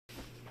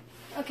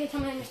Okay, tell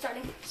me when you're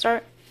starting.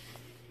 Start.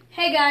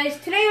 Hey guys,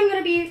 today I'm going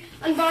to be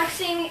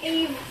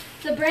unboxing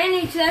the brand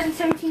new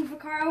 2017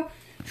 Vecaro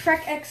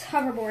Trek X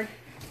hoverboard.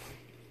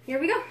 Here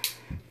we go.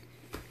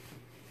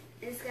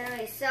 It's going to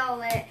be so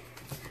lit.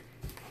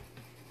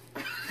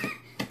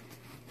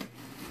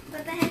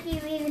 What the heck are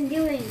you even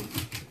doing?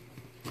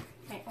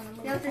 Wait,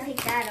 You have to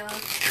take that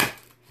off.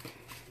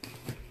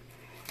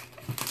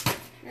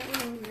 Let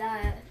me move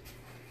that.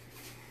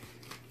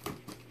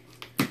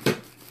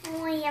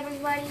 Hi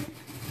everybody.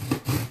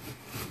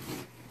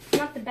 I'm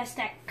not the best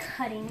at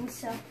cutting,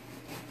 so.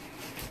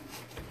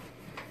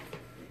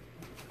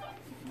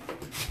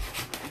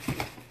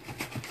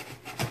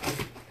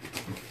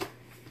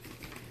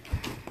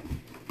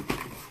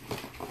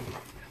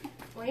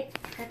 Wait,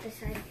 Cut this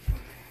side.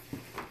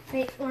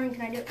 wait, Lauren,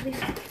 can I do it, please?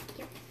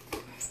 Yep.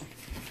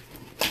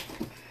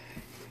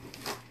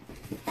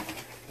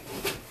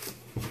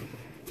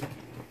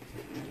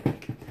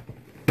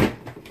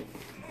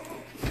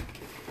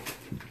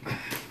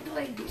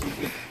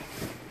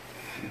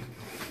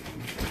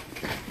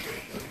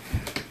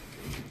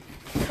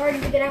 It's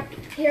hard to get out.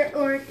 Here,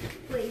 Lauren,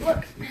 wait,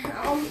 look.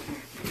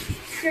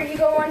 Here you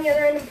go on the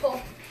other end and pull.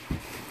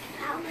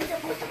 How am I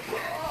supposed to pull?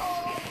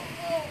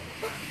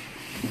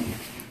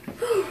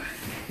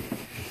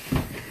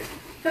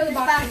 Throw the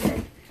box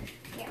in.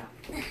 Yeah.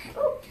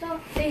 Oh, so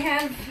they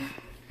have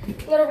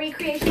a little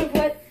recreation of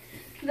what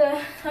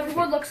the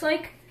hoverboard looks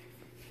like.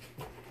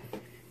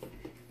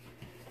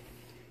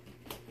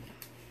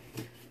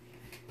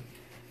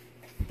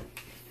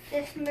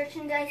 This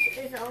merchandise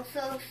is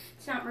also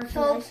It's not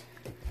sold. merchandise.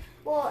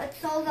 Well, it's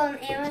sold on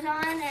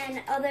Amazon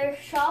and other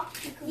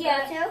shops you can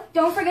go to.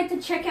 Don't forget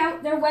to check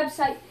out their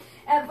website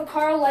at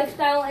Vecaro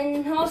Lifestyle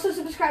and also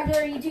subscribe to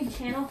their YouTube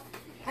channel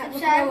at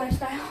Vecaro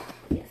Lifestyle.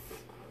 Yes.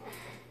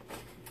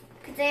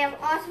 Because they have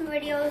awesome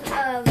videos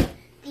of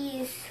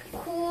these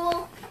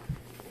cool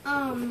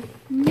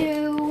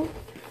new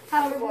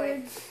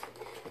hoverboards.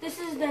 This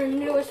is their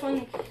newest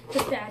one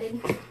just added.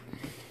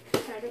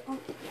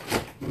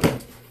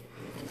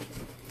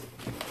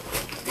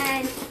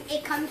 And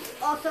it comes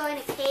also in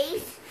a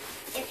case,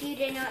 if you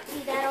did not see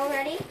that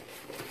already.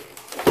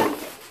 It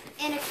comes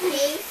in a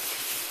case,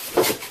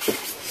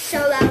 so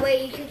that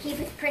way you can keep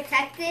it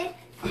protected.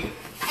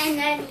 And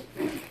then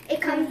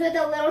it comes with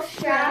a little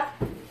strap.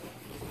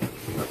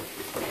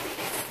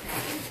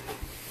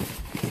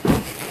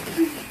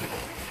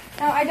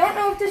 Now, I don't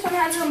know if this one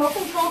has a remote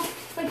control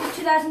like the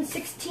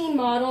 2016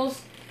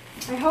 models.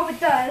 I hope it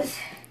does.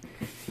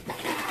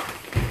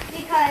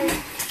 Because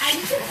as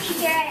you can see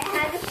here, it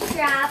has a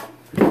strap,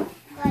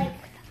 like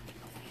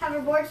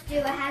hoverboards do.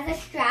 It has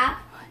a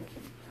strap.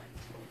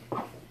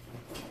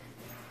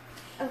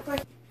 Of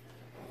course.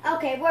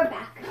 Okay, we're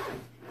back.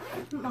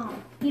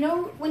 Mom, you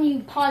know when you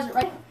pause it,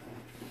 right?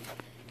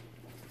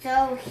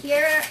 So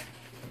here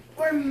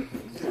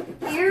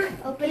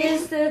opening.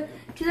 Is the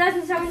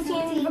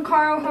 2017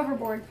 Vecaro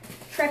hoverboard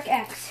Trek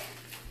X.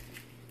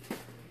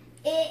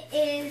 It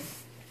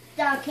is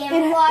the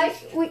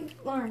camouflage.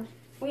 Lauren,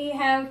 we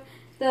have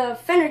the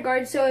fender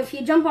guard, so if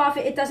you jump off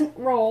it, it doesn't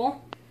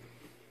roll.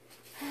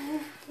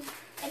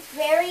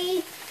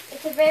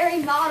 It's a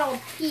very model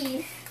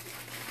piece.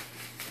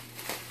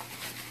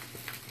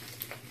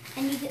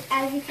 And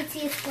as you can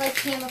see, it's like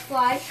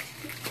camouflage.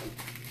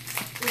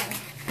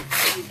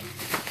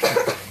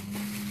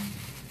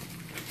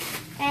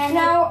 And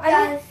now,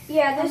 it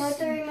yeah, with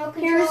the remote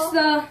control. here's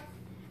the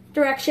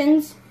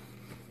directions.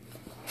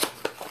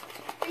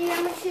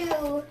 Remember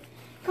to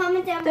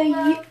comment down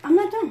below. I'm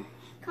not done.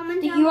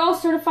 Comment The down UL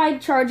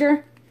certified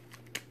charger.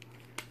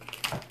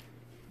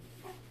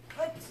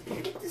 Let's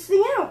get this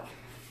thing out.